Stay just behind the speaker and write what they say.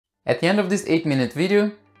At the end of this 8-minute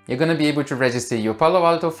video, you're going to be able to register your Palo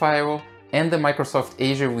Alto Firewall and the Microsoft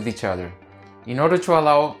Azure with each other in order to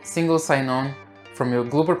allow single sign-on from your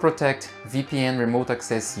GlobalProtect VPN Remote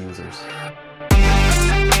Access users.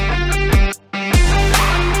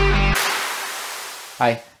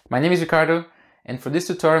 Hi, my name is Ricardo, and for this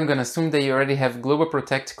tutorial I'm going to assume that you already have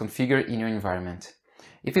GlobalProtect configured in your environment.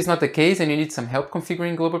 If it's not the case and you need some help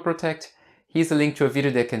configuring GlobalProtect, here's a link to a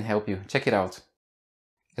video that can help you. Check it out.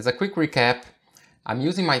 As a quick recap, I'm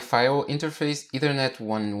using my firewall interface Ethernet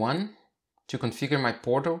 1.1 to configure my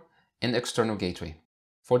portal and external gateway.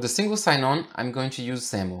 For the single sign-on, I'm going to use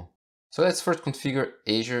SAML. So let's first configure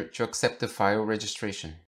Azure to accept the firewall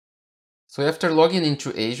registration. So after logging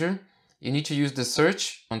into Azure, you need to use the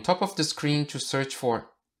search on top of the screen to search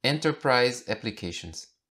for Enterprise Applications.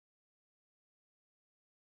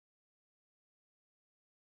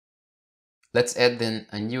 Let's add then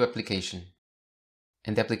a new application.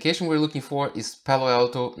 And the application we're looking for is Palo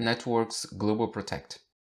Alto Networks GlobalProtect.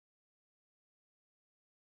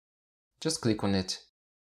 Just click on it.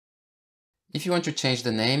 If you want to change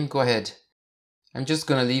the name, go ahead. I'm just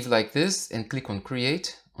going to leave like this and click on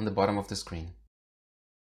Create on the bottom of the screen.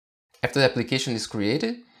 After the application is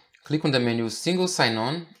created, click on the menu Single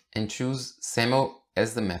Sign-On and choose SAML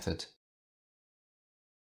as the method.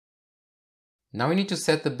 Now we need to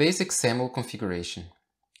set the basic SAML configuration.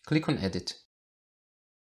 Click on Edit.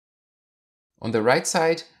 On the right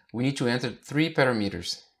side, we need to enter 3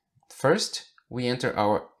 parameters. First, we enter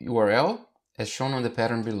our URL as shown on the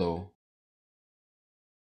pattern below.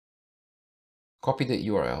 Copy the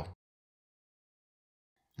URL.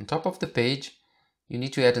 On top of the page, you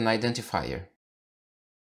need to add an identifier.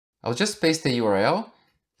 I'll just paste the URL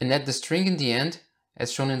and add the string in the end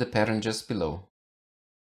as shown in the pattern just below.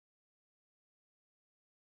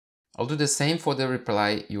 I'll do the same for the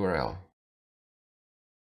reply URL.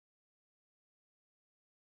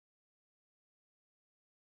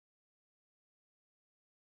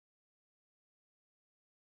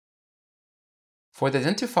 For the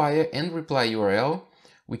identifier and reply URL,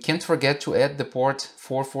 we can't forget to add the port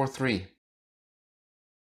 443.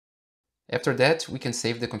 After that, we can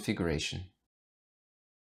save the configuration.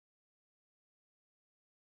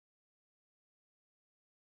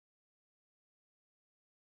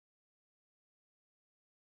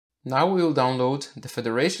 Now we will download the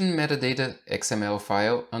Federation Metadata XML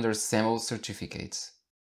file under SAML certificates.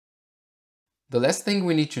 The last thing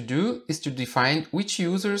we need to do is to define which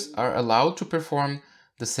users are allowed to perform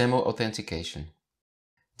the SAML authentication.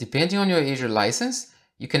 Depending on your Azure license,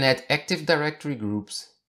 you can add Active Directory groups.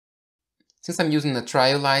 Since I'm using a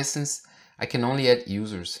trial license, I can only add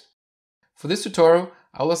users. For this tutorial,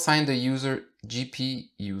 I'll assign the user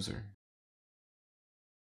GP user.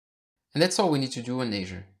 And that's all we need to do in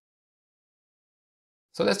Azure.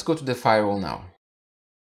 So let's go to the firewall now.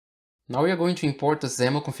 Now we are going to import the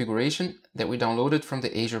SAML configuration that we downloaded from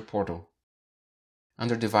the Azure portal.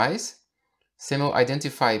 Under Device, SAML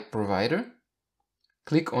Identify Provider,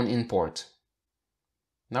 click on Import.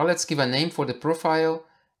 Now let's give a name for the profile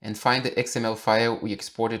and find the XML file we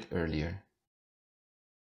exported earlier.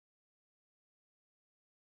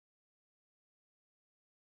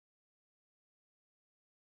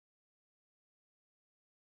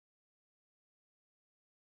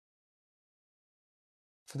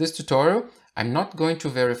 For this tutorial, I'm not going to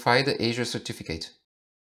verify the Azure certificate.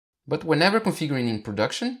 But whenever configuring in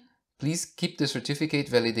production, please keep the certificate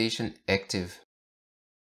validation active.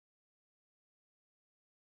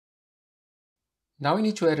 Now we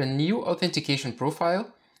need to add a new authentication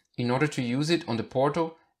profile in order to use it on the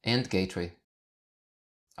portal and gateway.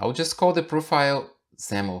 I'll just call the profile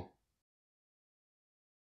SAML.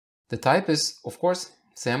 The type is, of course,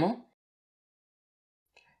 SAML.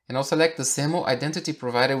 And I'll select the SAML identity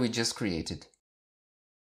provider we just created.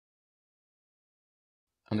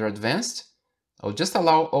 Under Advanced, I'll just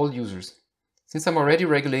allow all users. Since I'm already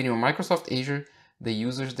regulating on Microsoft Azure, the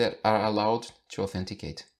users that are allowed to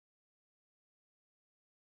authenticate.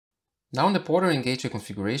 Now in the portal and gateway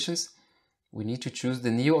configurations, we need to choose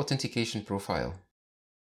the new authentication profile.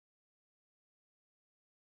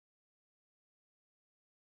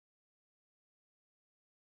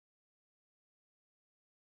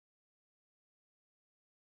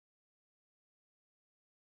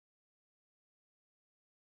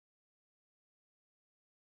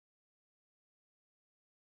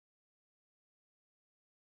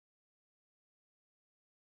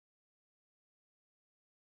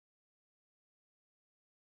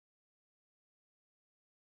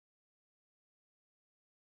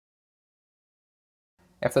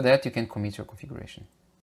 After that, you can commit your configuration.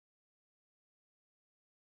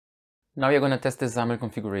 Now we are going to test the SAML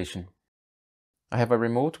configuration. I have a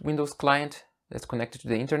remote Windows client that's connected to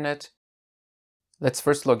the internet. Let's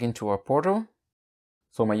first log into our portal.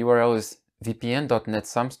 So my URL is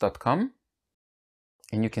vpn.netsams.com,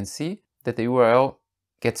 and you can see that the URL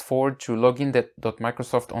gets forwarded to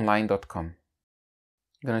login.microsoftonline.com. I'm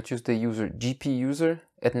going to choose the user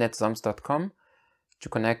gpuser@netsams.com to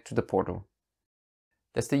connect to the portal.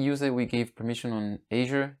 That's the user we gave permission on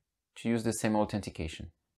Azure to use the SAML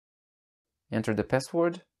authentication. Enter the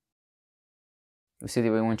password. We see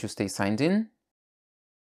that we want to stay signed in.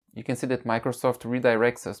 You can see that Microsoft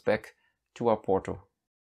redirects us back to our portal.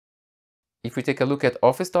 If we take a look at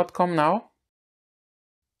office.com now,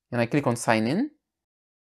 and I click on sign in,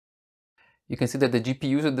 you can see that the GP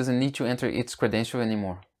user doesn't need to enter its credential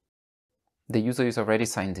anymore. The user is already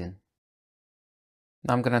signed in.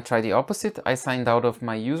 Now I'm going to try the opposite. I signed out of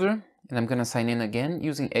my user, and I'm going to sign in again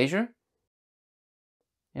using Azure.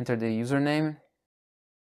 Enter the username.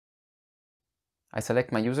 I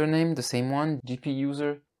select my username, the same one,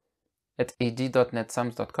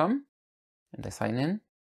 gpuser@ad.netsams.com, and I sign in.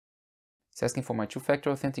 It's asking for my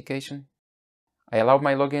two-factor authentication. I allow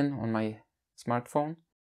my login on my smartphone.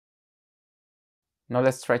 Now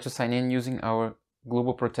let's try to sign in using our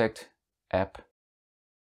GlobalProtect app.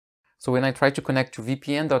 So when I try to connect to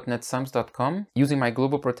vpn.netsams.com using my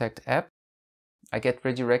GlobalProtect app, I get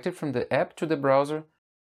redirected from the app to the browser,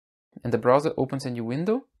 and the browser opens a new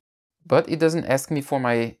window, but it doesn't ask me for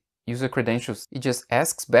my user credentials. It just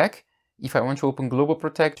asks back if I want to open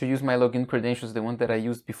GlobalProtect to use my login credentials, the one that I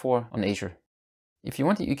used before on Azure. If you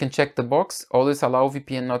want, you can check the box, always allow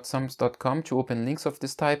vpn.netsams.com to open links of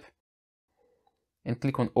this type, and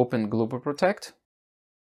click on Open GlobalProtect,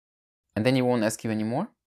 and then it won't ask you anymore.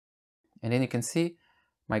 And then you can see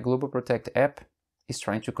my GlobalProtect app is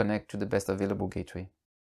trying to connect to the best available gateway.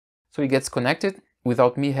 So it gets connected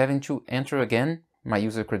without me having to enter again my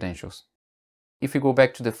user credentials. If we go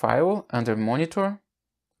back to the firewall under Monitor,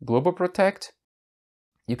 GlobalProtect,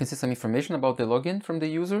 you can see some information about the login from the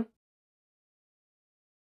user.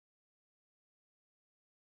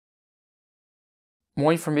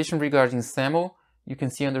 More information regarding SAML you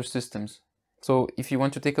can see under Systems. So if you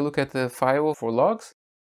want to take a look at the firewall for logs,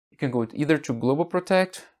 you can go either to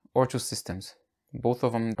GlobalProtect or to Systems. Both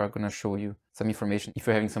of them are going to show you some information if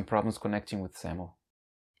you're having some problems connecting with SAML.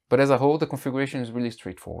 But as a whole, the configuration is really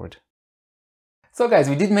straightforward. So guys,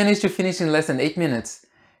 we did manage to finish in less than 8 minutes.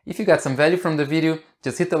 If you got some value from the video,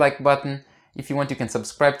 just hit the like button. If you want, you can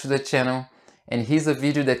subscribe to the channel. And here's a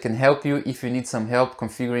video that can help you if you need some help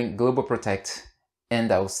configuring GlobalProtect.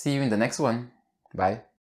 And I'll see you in the next one. Bye.